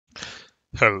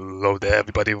Hello there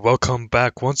everybody, welcome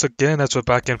back once again as we're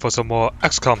back in for some more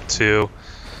XCOM 2.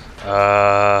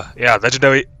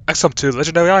 Legendary XCOM 2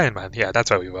 Legendary Ironman. Yeah, that's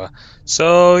where we were.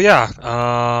 So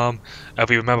yeah,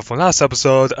 if you remember from last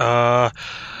episode,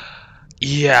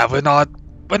 yeah, we're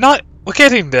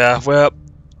getting there. We're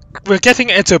getting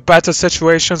into better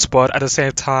situations, but at the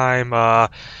same time,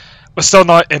 we're still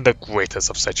not in the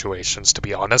greatest of situations, to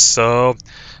be honest, so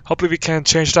hopefully we can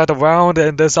change that around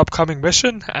in this upcoming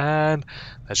mission, and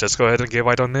let's just go ahead and get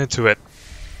right on into it.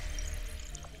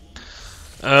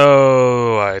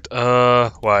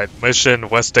 Right, mission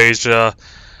West Asia,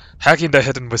 hacking the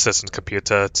hidden resistance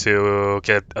computer to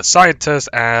get a scientist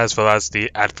as well as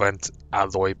the Advent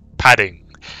alloy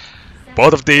padding.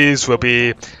 Both of these will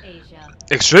be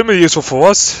extremely useful for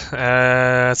us,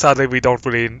 and sadly we don't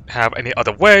really have any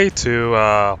other way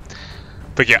to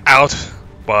figure out,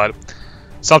 but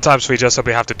sometimes we just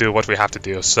simply have to do what we have to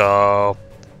do. So,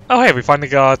 oh hey, we finally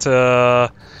have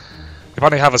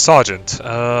a sergeant.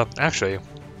 Actually,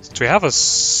 since we have a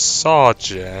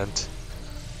sergeant,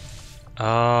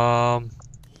 can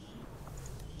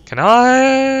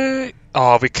I?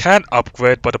 Oh, we can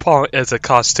upgrade, but the problem is it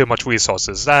costs too much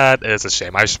resources. That is a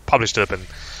shame. I probably should have been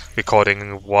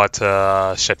recording what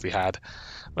shit we had.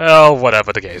 Well,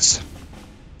 whatever the case.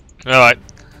 Alright.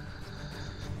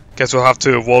 Guess we'll have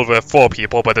to roll with 4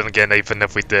 people, but then again, even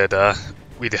if we did,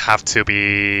 we'd have to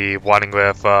be running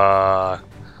with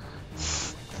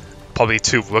probably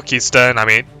 2 rookies then. I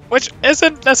mean, which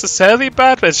isn't necessarily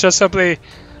bad, but it's just simply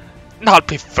not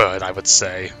preferred, I would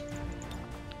say.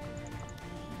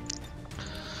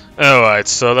 Alright,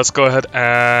 so let's go ahead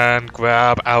and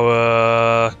grab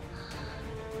our...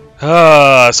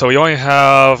 so we only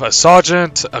have a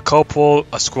sergeant, a corporal,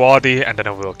 a squaddy, and then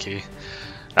a rookie.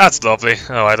 That's lovely.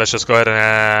 Alright, let's just go ahead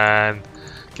and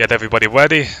get everybody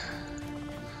ready.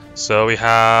 So we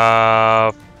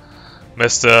have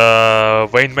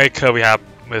Mr. Rainmaker, we have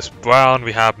Miss Brown,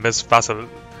 we have Miss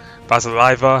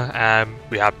Vasiliva, and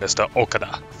we have Mr.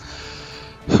 Okada.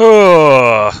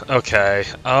 Okay,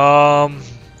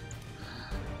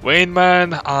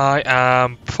 Rainman, I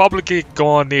am probably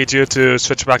going to need you to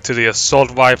switch back to the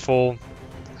assault rifle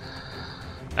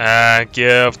and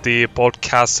give the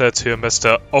broadcaster to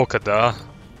Mr. Okada.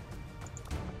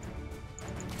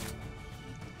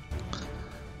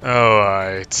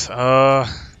 Alright,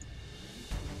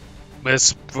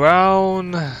 Miss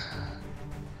Brown,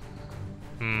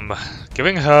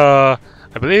 giving her,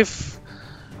 I believe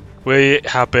we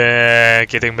have been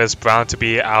getting Miss Brown to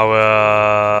be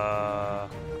our,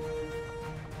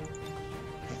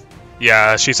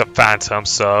 yeah, she's a phantom,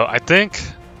 so I think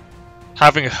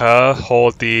having her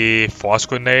hold the force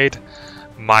grenade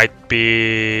might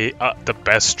be the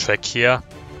best trick here.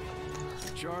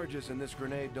 The charges in this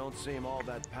grenade don't seem all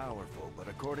that powerful, but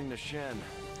according to Shen,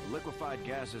 the liquefied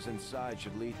gases inside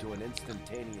should lead to an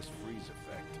instantaneous freeze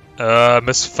effect.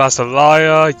 Miss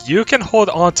Vasilaya, you can hold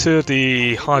on to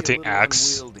the hunting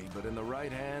axe. But in the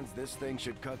right hands, this thing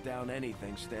should cut down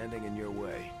anything standing in your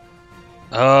way.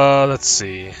 Let's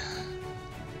see.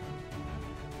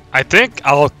 I think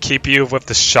I'll keep you with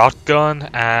the shotgun,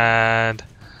 and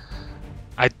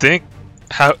I think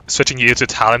switching you to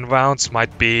Talon rounds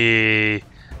might be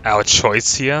our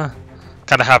choice here.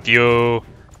 Kind of have you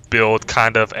build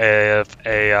kind of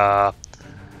a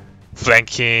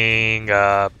flanking,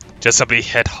 just simply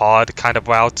hit hard kind of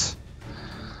route.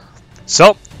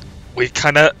 So we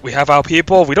have our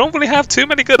people. We don't really have too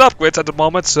many good upgrades at the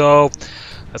moment, so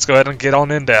let's go ahead and get on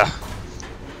in there.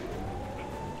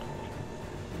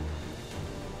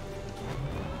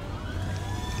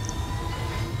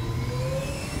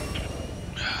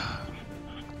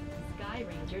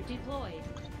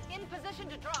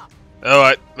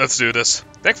 Alright, let's do this.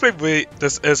 Thankfully,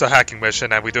 this is a hacking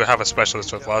mission and we do have a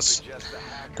specialist with us.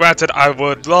 Granted, I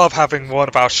would love having one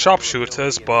of our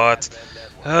sharpshooters, but...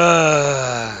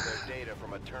 data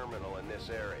from a terminal in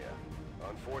this area.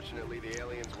 Unfortunately, the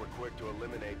aliens were quick to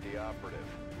eliminate the operative.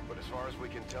 But as far as we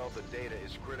can tell, the data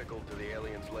is critical to the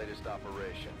aliens' latest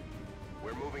operation.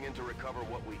 We're moving in to recover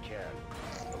what we can.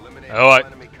 Alright,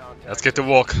 let's get to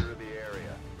work.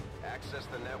 Access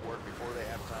the network before they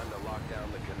have time to lock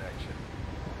down the connection.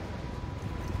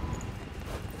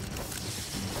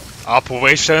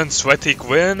 Operation Sweaty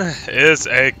Grin is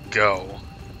a go.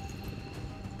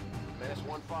 Menace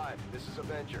 1-5, this is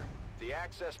Avenger. The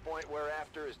access point we're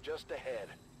after is just ahead.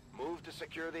 Move to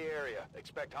secure the area.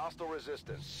 Expect hostile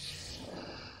resistance.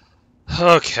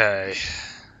 Okay.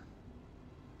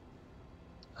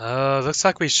 Looks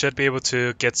like we should be able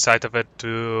to get sight of it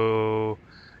through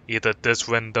either this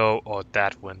window or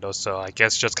that window, so I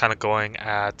guess just kind of going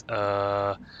at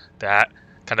that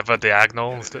kind of a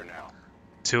diagonal Headed there now.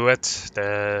 to it.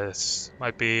 This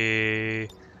might be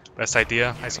best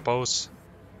idea, I suppose.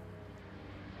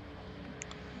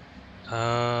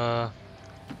 Go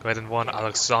ahead and warn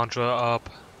Alexandra up.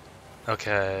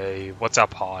 Okay, what's our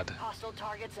pod? Hostile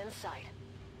targets in sight.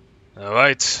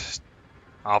 Alright.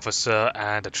 Officer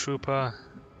and a trooper.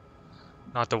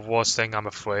 Not the worst thing I'm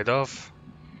afraid of.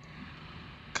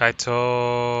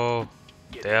 Kaito,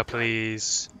 there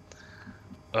please.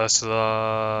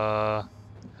 Ursula.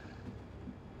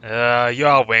 You're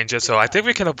our ranger, so I think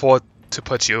we can afford to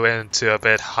put you into a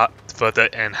bit further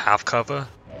in half cover.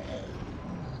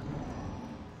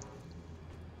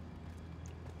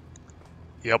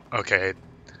 Yep, okay.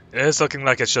 It is looking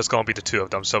like it's just gonna be the two of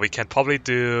them, so we can probably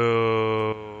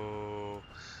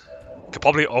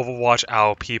overwatch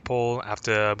our people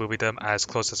after moving them as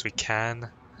close as we can,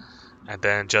 and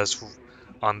then just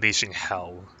unleashing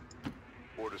hell.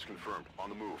 Orders confirmed. On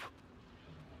the move.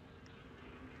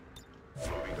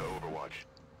 Moving to Overwatch.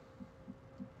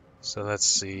 So let's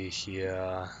see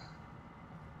here.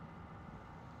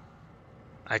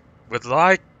 I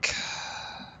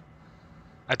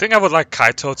think I would like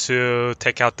Kaito to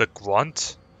take out the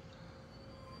grunt.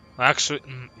 Actually,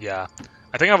 yeah.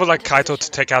 I think I would like Kaito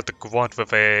to take out the grunt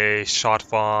with a shot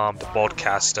from the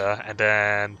broadcaster, and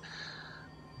then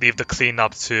leave the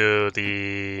cleanup to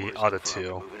the other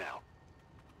two. Moving out.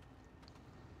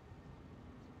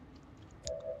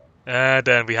 And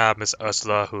then we have Miss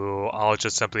Ursula, who I'll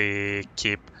just simply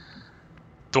keep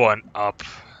throwing up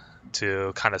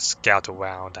to kind of scout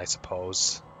around, I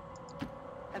suppose.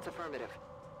 That's affirmative.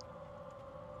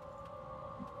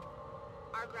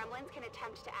 Our gremlins can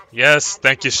attempt to access Yes, the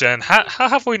thank you, admin Shen. How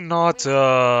have we not,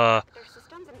 Their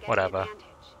systems and get whatever. the advantage.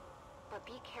 But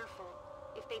be careful.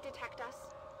 If they detect us,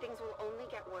 things will only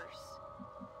get worse.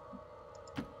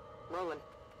 Rolling.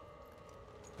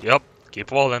 Yep, keep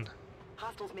rolling.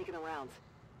 Hostiles making the rounds.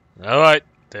 Alright,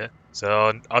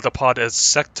 so other part is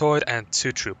sectoid and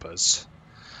 2 troopers.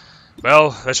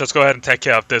 Well, let's just go ahead and take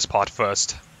care of this part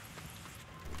first.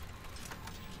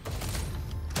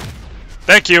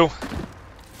 Thank you!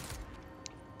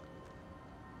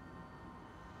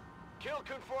 Kill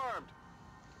confirmed.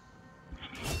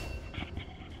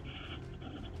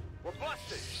 We're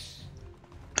busted.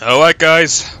 Alright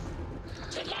guys,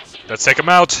 let's take him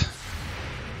out.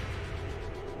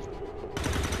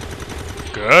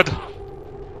 Good.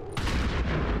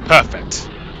 Perfect.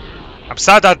 I'm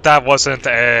sad that that wasn't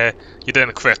a... You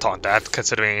didn't crit on that,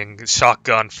 considering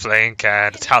shotgun, flank,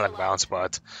 and talent rounds,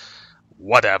 but...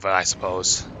 Whatever, I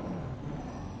suppose.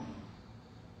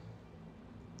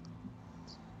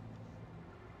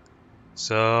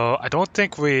 So, I don't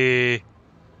think we...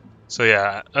 So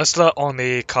yeah, Ursula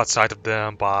only caught sight of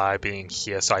them by being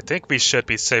here, so I think we should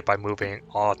be safe by moving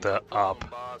Arthur up.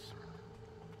 Boss.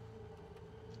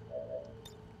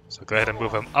 So go ahead and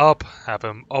move him up, have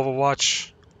him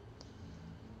overwatch.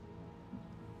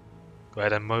 Go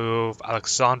ahead and move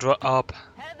Alexandra up,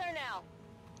 Head there now.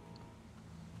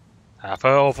 have her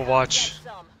overwatch. Get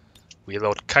some.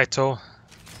 Reload Kaito,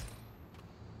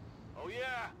 Oh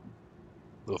yeah.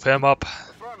 move him up.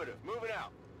 Affirmative. Moving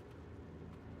out.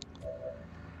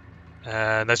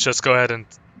 And let's just go ahead and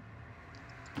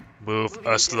move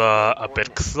Ursula a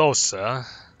bit closer.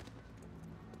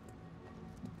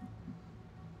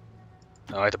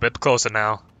 Alright, a bit closer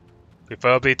now.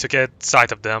 Preferably to get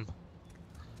sight of them.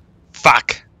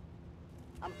 Fuck!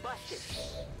 I'm busted.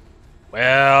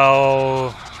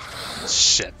 Well...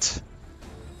 Shit.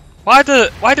 Why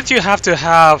did you have to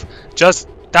have just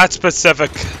that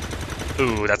specific...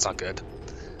 Ooh, that's not good.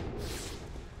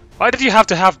 Why did you have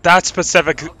to have that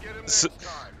specific... I'll get him next time.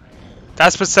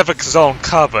 that specific zone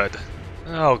covered?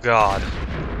 Oh god.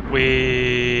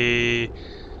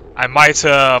 I might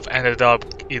have ended up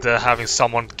either having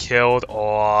someone killed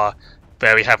or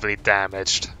very heavily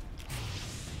damaged.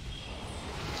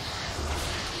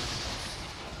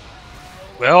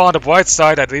 Well, on the bright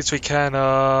side, at least we can,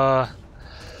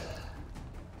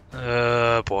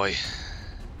 boy.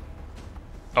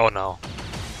 Oh no.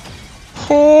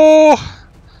 Oh!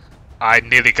 I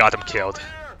nearly got him killed.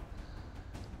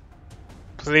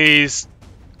 Please,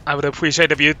 I would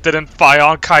appreciate if you didn't fire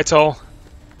on Kaito.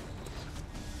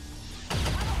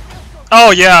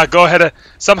 Oh yeah, go ahead and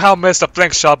somehow missed a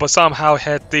flank shot, but somehow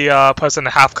hit the person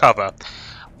in half cover.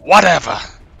 Whatever.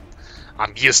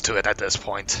 I'm used to it at this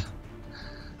point.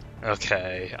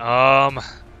 Okay,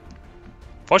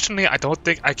 fortunately I don't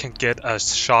think I can get a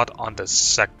shot on the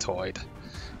sectoid,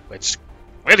 which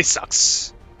really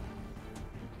sucks.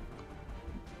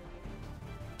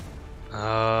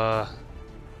 Yeah,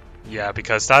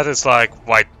 because that is like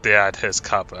right there at his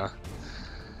cover.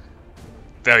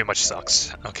 very much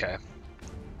sucks. Okay.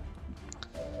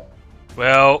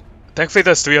 Well, thankfully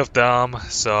there's 3 of them,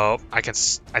 so I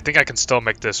think I can still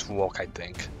make this work, I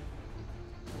think.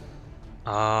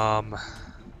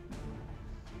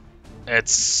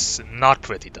 It's not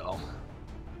pretty though.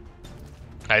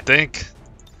 I think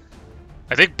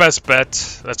best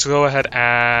bet, let's go ahead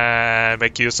and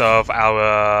make use of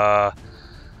our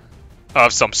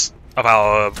ranger's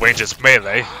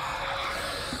melee.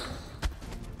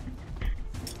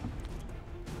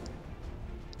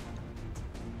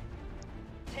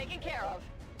 Taken care of.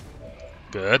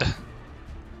 Good.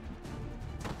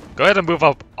 Go ahead and move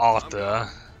up Arthur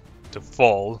to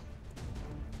full.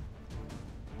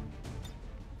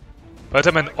 Put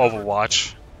him in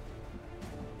Overwatch.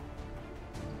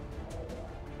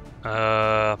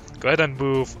 Go ahead and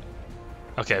move.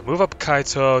 Okay, move up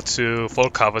Kaito to full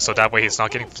cover so that way he's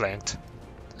not getting flanked.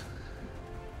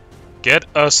 Get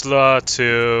Ursula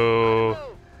to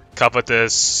cover the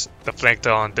flank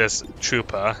on this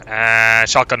trooper, and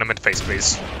shotgun him in the face,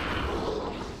 please.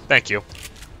 Thank you.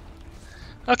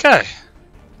 Okay.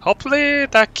 Hopefully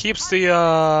that keeps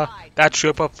the that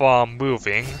trooper from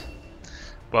moving.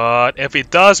 But if he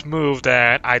does move,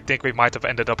 then I think we might have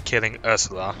ended up killing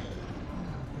Ursula.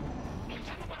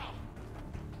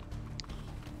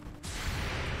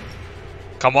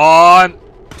 Come on!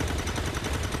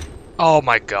 Oh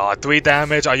my god, 3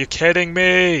 damage, are you kidding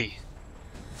me?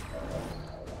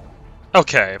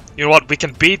 Okay, you know what, we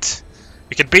can beat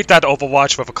that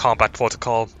Overwatch with a combat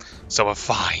protocol, so we're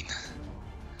fine.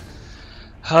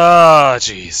 Ah,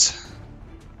 jeez.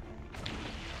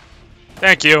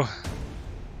 Thank you.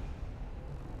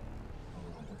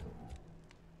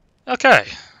 Okay.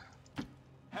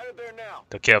 Headed there now.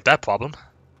 Took care of that problem.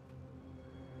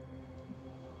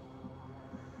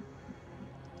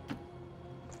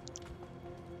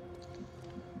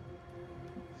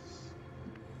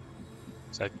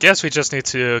 So I guess we just need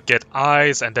to get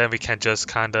eyes, and then we can just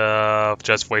kind of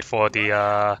just wait for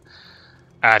the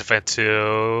Advent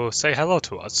to say hello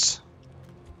to us.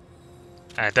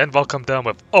 And then welcome them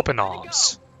with open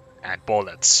arms and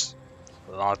bullets.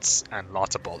 Lots and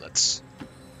lots of bullets.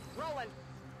 Rolling.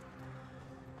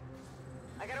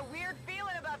 I got a weird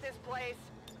feeling about this place.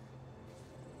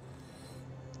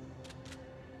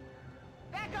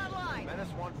 Back online. Menace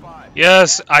 1-5.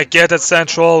 Yes, I get it,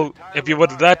 Central. If you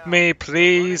would let me,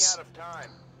 please. Running out of time.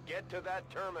 Get to that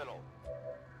terminal.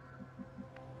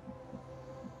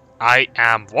 I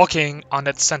am walking on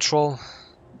it, Central.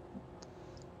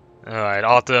 Alright,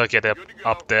 Arthur, get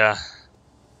up there.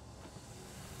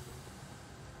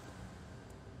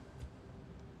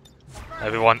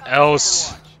 Everyone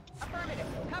else. Affirmative.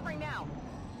 Covering now.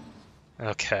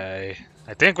 Okay.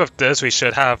 I think with this we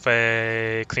should have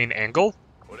a clean angle.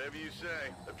 Whatever you say.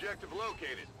 Objective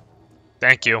located.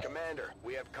 Thank you. Commander,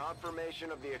 we have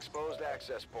confirmation of the exposed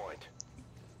access point.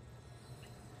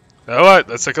 Alright,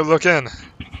 let's take a look in.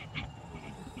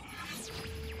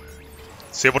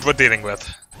 See what we're dealing with.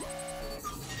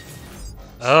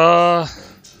 Let's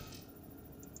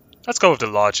go with the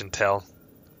large intel.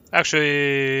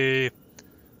 Actually,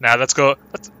 nah, let's go.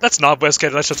 Let's not risk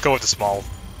it. Let's just go with the small.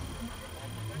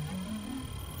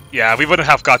 Yeah, we wouldn't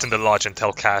have gotten the large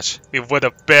intel cache. We would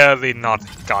have barely not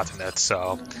gotten it.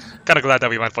 So, kind of glad that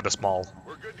we went for the small.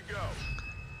 We're good to go.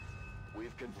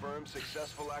 We've confirmed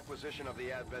successful acquisition of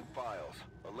the Advent files.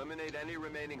 Eliminate any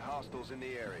remaining hostiles in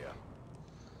the area.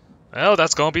 Well,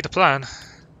 that's gonna be the plan.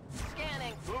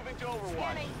 Scanning. Moving to Overwatch.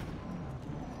 Scanning.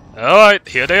 Alright,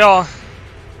 here they are.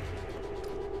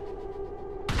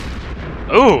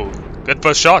 Ooh, good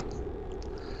first shot.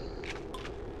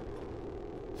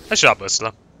 Nice job,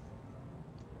 Ursula.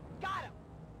 Got him.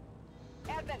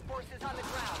 Advent forces on the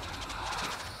ground.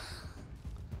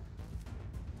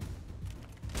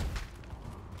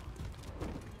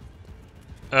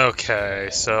 Okay,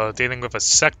 so dealing with a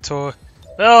sector.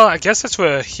 Well, I guess since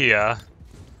we're here,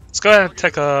 let's go ahead and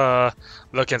take a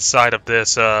look inside of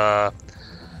this tower,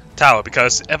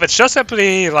 because if it's just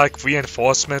simply like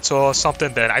reinforcements or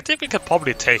something, then I think we could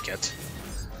probably take it.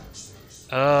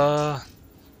 The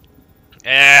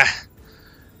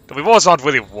rewards aren't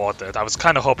really worth it. I was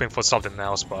kind of hoping for something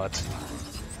else, but...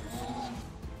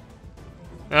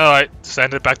 Alright,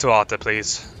 send it back to Arthur,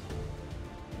 please.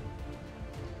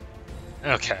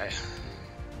 Okay.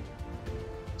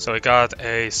 So we got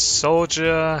a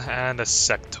soldier and a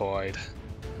sectoid.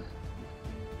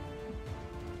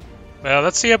 Well,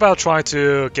 let's see about trying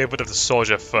to get rid of the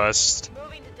soldier first.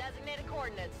 Moving to designated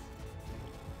coordinates.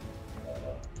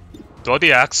 Throw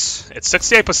the axe. It's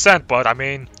 68%, but I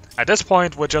mean, at this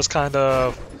point, we're just kind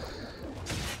of...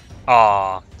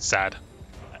 sad.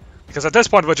 Because at this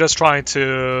point, we're just trying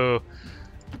to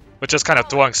We're just kind of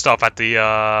throwing stuff at the,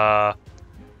 we're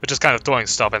just kind of throwing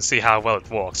stuff and see how well it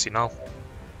works, you know?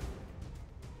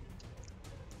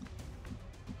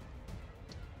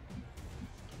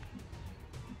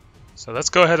 So let's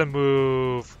go ahead and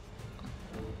move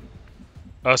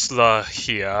Ursula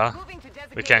here. Moving to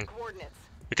designated We can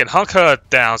coordinates. hunk her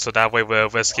down so that way we're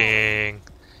risking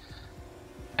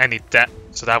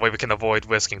so that way we can avoid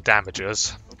risking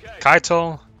damages.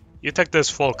 Kaito, you take this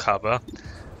full cover,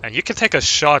 and you can take a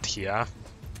shot here.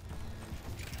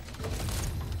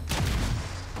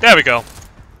 There we go.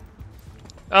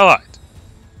 Alright.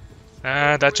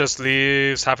 And that just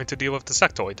leaves having to deal with the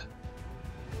sectoid.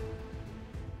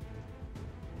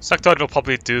 Sectoid will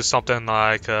probably do something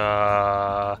like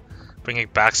bringing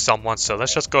back someone, so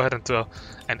let's just go ahead and do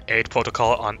an aid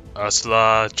protocol on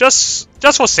Ursula, just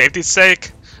for safety's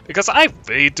sake, because I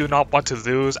really do not want to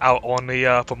lose our only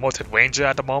promoted ranger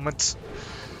at the moment.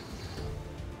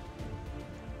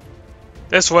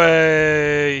 This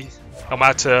way, no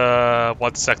matter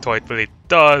what the sectoid really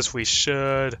does, we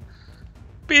should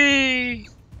be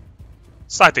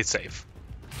slightly safe,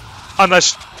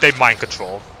 unless they mind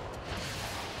control.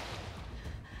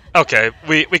 Okay,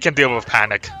 we can deal with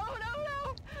panic.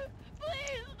 No!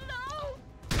 Please,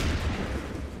 no!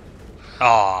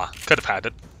 Ah, could have had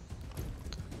it.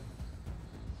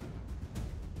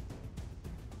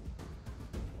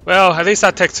 Well, at least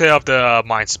that takes care of the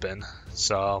mind spin,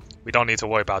 so we don't need to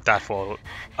worry about that for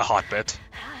a hot bit.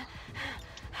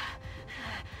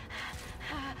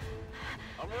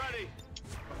 I'm ready.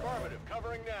 Affirmative,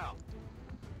 covering now.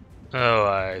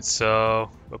 Alright,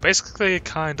 so we're basically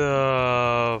kind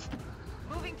of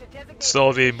Moving to designated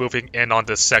slowly moving in on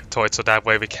the sectoid so that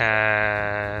way we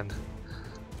can...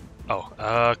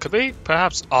 Oh, could we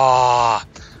perhaps... Ah,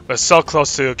 we're so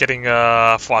close to getting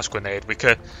a frost grenade. We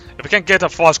could... If we can get a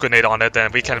frost grenade on it,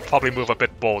 then we can probably move a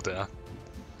bit bolder.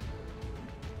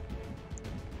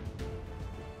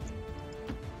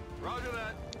 Roger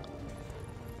that.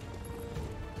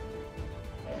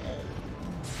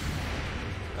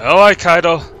 Alright,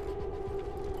 Kaido.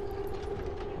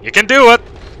 You can do it!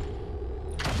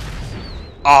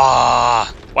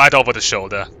 Ah, right over the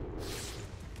shoulder.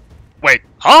 Wait,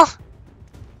 huh?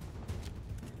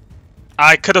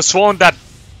 I could have sworn that...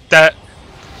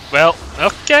 Well,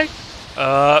 okay.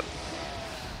 I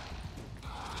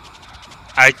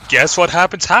guess what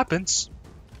happens, happens.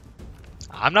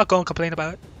 I'm not going to complain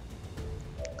about it.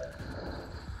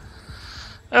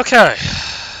 Okay.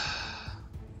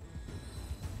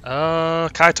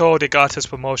 Kaito already got his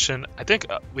promotion. I think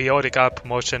we already got a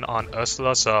promotion on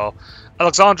Ursula, so...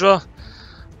 Alexandra,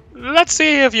 let's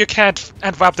see if you can't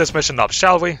wrap this mission up,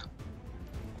 shall we?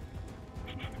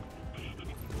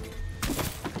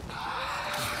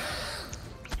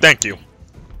 Thank you.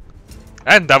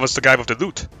 And that was the guy with the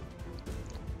loot.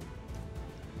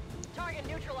 target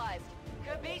neutralized.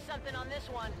 Could be something on this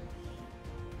one.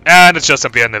 And it's just a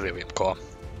Delirium core.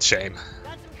 Shame.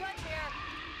 Got some guts here.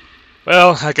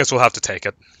 Well, I guess we'll have to take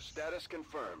it. Status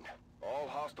confirmed. All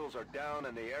hostiles are down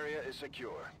and the area is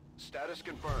secure. Status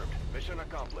confirmed. Mission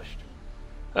accomplished.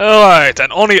 Alright,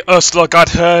 and only Ursula got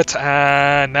hurt,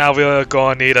 and now we're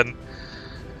gonna need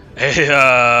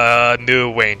a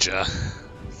new ranger.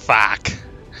 Fuck.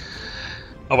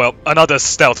 Oh well, another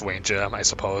stealth ranger, I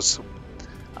suppose.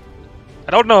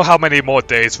 I don't know how many more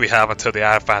days we have until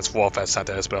the Advanced Warfare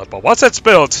Center is built, but once it's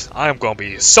built, I'm gonna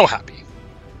be so happy.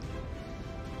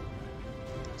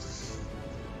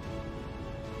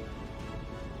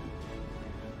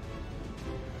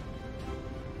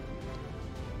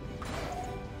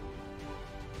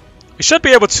 We should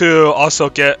be able to also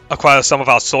acquire some of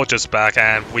our soldiers back,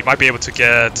 and we might be able to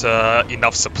get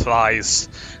enough supplies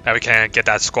that we can get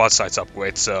that squad size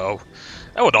upgrade, so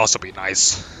that would also be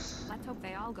nice. Let's hope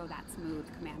they all go that smooth,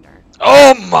 Commander.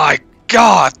 Oh my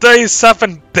god,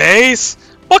 37 days?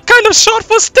 What kind of shot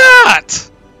was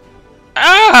that?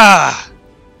 Ah!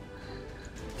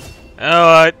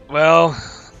 Alright, well,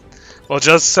 we'll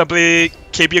just simply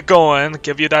keep you going,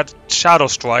 give you that shadow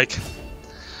strike.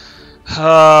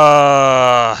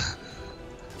 Alright,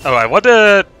 what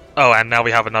did... Oh, and now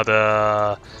we have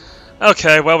another...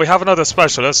 Okay, well, we have another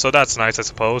specialist, so that's nice, I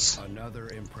suppose. Another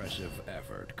impressive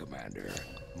effort, Commander.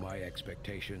 My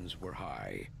expectations were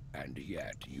high, and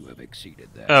yet you have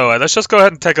exceeded them. Alright, let's just go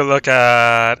ahead and take a look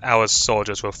at our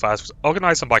soldiers real fast.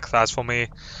 Organize them by class for me.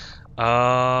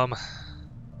 Yeah,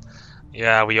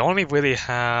 we only really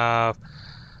have...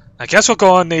 I guess we're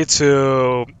going to need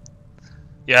to...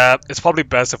 Yeah, it's probably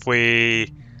best if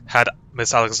we had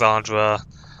Miss Alexandra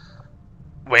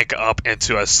rank up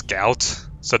into a scout.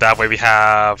 So that way we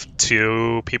have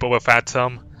 2 people with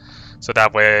Phantom. So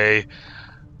that way...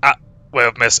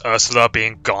 with Miss Ursula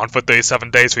being gone for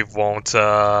 37 days, we won't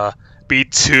be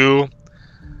too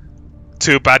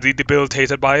badly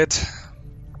debilitated by it.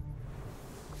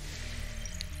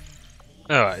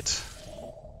 Alright.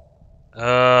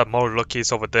 More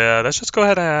rookies over there. Let's just go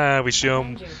ahead and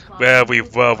resume where we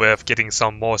were with getting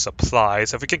some more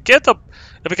supplies. If we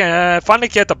can finally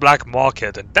get the black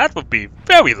market, then that would be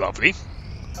very lovely.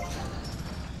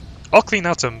 I'll clean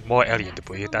out some more alien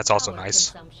debris. That's also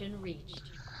nice.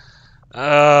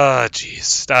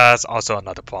 Jeez, that's also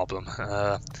another problem.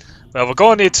 Well, we're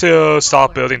going to need to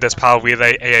start building this power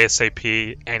relay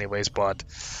ASAP anyways, but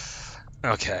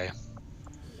okay.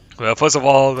 Well, first of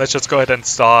all, let's just go ahead and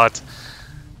start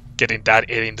getting that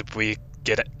alien debris,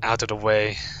 get it out of the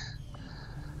way.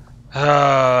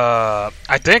 I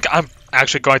think I'm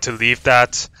actually going to leave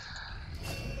that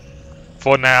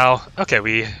for now. Okay,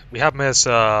 we have Miss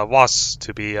Wass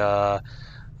to be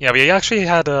yeah, we actually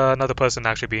had another person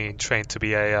actually being trained to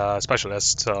be a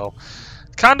specialist, so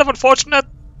kind of unfortunate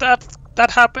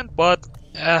that happened, but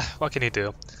what can you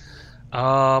do?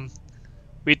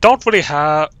 We don't really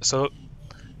have, so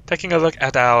taking a look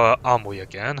at our armory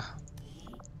again.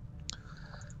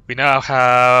 We now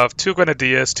have 2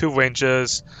 grenadiers, 2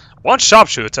 rangers, 1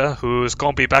 sharpshooter who's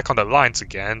gonna be back on the lines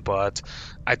again, but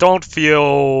I don't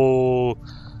feel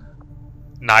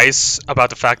nice about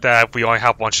the fact that we only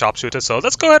have 1 sharpshooter, so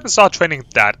let's go ahead and start training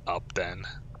that up then.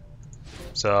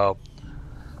 So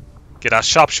get our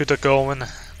sharpshooter going.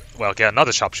 Well, get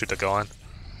another sharpshooter going.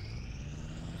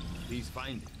 These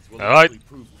findings will Alright.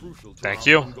 prove crucial to Thank our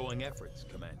you. ongoing efforts,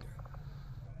 Commander.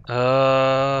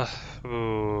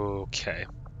 Okay.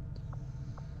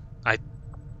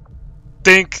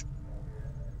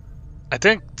 I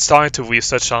think starting to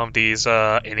research some of these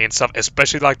alien stuff,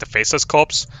 especially like the Faceless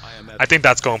Corpse, I think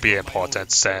that's going to be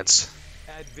important since.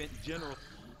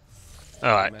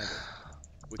 Alright.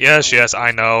 Yes,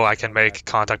 I know. I can make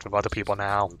contact with other people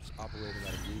now.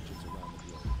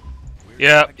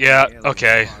 Yeah,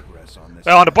 okay.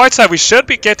 Well, on the bright side, we should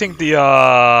be getting the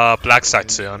black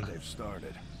site soon.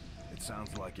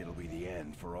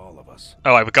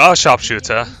 Alright, we got a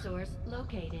sharpshooter.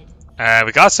 And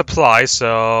we got supplies,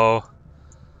 so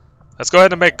let's go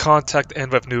ahead and make contact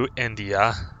in with New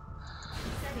India.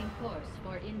 Setting course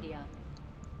for India.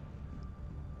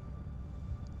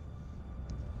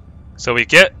 So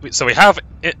we have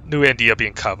New India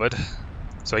being covered,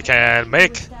 so we can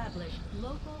make.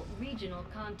 Local regional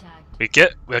contact.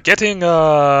 We're getting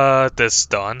this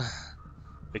done.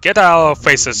 We get our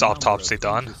faces autopsy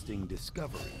done.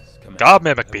 Got a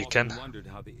mimic beacon. Wondered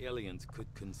how the aliens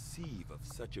could conceive of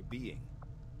such a being.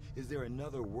 Is there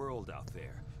another world out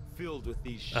there filled with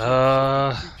these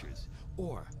creatures?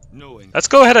 Or knowing. Let's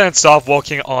go ahead and start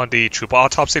working on the trooper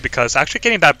autopsy because actually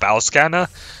getting that battle scanner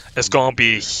is going to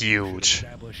be huge.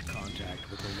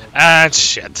 And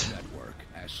shit.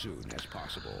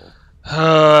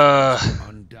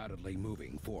 Undoubtedly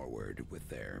moving forward with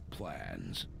their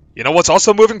plans. You know what's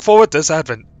also moving forward? This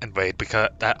advent invade,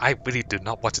 because that I really do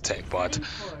not want to take, but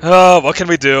what can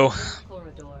we do?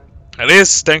 At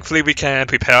least, thankfully, we can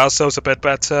prepare ourselves a bit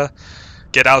better.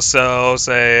 Get ourselves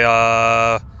a,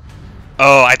 oh,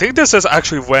 I think this is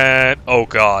actually when, oh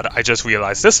god, I just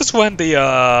realized. This is when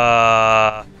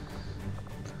the,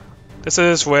 this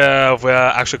is where we're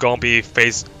actually going to be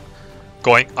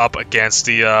going up against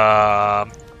the,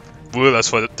 rulers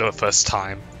for the first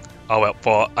time. Oh well,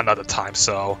 for another time,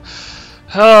 so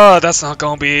that's not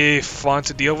gonna be fun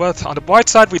to deal with. On the bright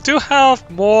side, we do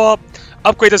have more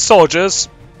upgraded soldiers,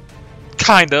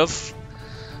 kind of.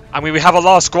 I mean, we have a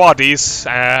lot of squaddies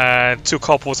and 2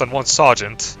 corporals and 1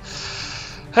 sergeant.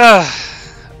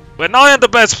 We're not in the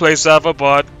best place ever,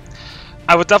 but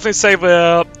I would definitely say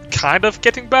we're kind of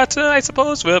getting better, I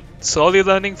suppose. We're slowly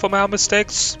learning from our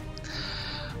mistakes.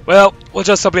 Well, we'll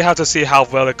just simply have to see how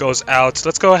well it goes out.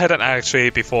 Let's go ahead and actually,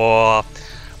 before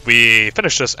we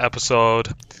finish this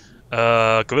episode,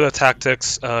 guerrilla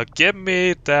tactics, give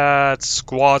me that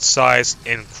squad size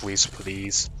increase,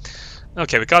 please.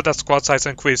 Okay, we got that squad size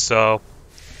increase, so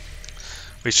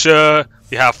we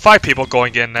have 5 people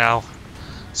going in now.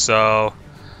 So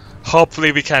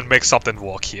hopefully we can make something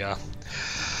work here.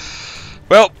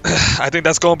 Well, I think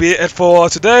that's going to be it for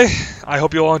today. I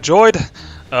hope you all enjoyed.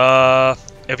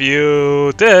 If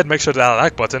you did, make sure to hit that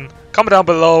like button, comment down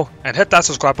below, and hit that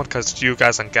subscribe button because it's you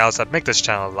guys and gals that make this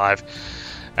channel live.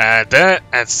 And then,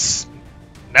 next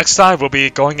time we'll be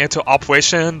going into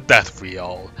Operation Death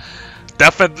Reel.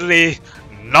 Definitely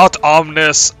not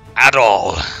ominous at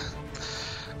all.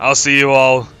 I'll see you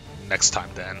all next time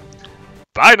then.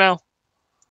 Bye now.